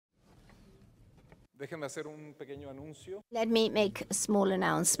Déjenme hacer un pequeño anuncio. Let me make a small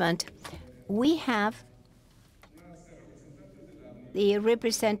announcement. We have the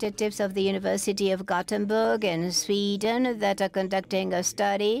representatives of the University of Gothenburg in Sweden that are conducting a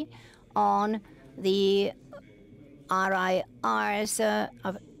study on the RIRs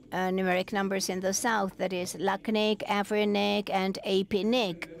of numeric numbers in the south, that is LACNIC, AFRINIC, and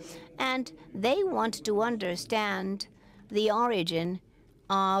APNIC. And they want to understand the origin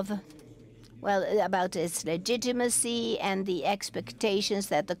of, well, about its legitimacy and the expectations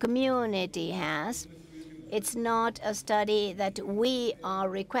that the community has. It's not a study that we are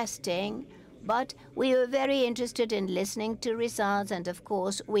requesting, but we are very interested in listening to results, and of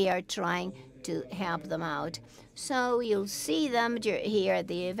course we are trying to help them out. So you'll see them here at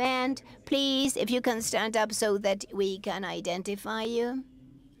the event. Please, if you can stand up so that we can identify you.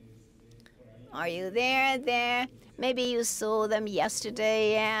 Are you there? There. Maybe you saw them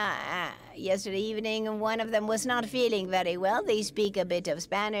yesterday, yesterday evening, and one of them was not feeling very well. They speak a bit of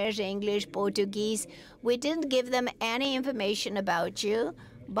Spanish, English, Portuguese. We didn't give them any information about you,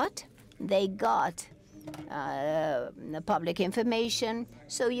 but they got the public information,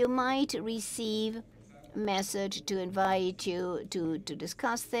 so you might receive a message to invite you to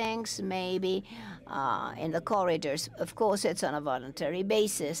discuss things, maybe in the corridors. Of course, it's on a voluntary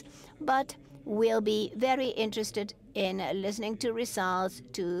basis, but we'll be very interested in listening to results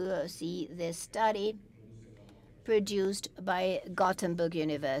to see this study produced by Gothenburg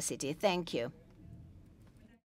University. Thank you.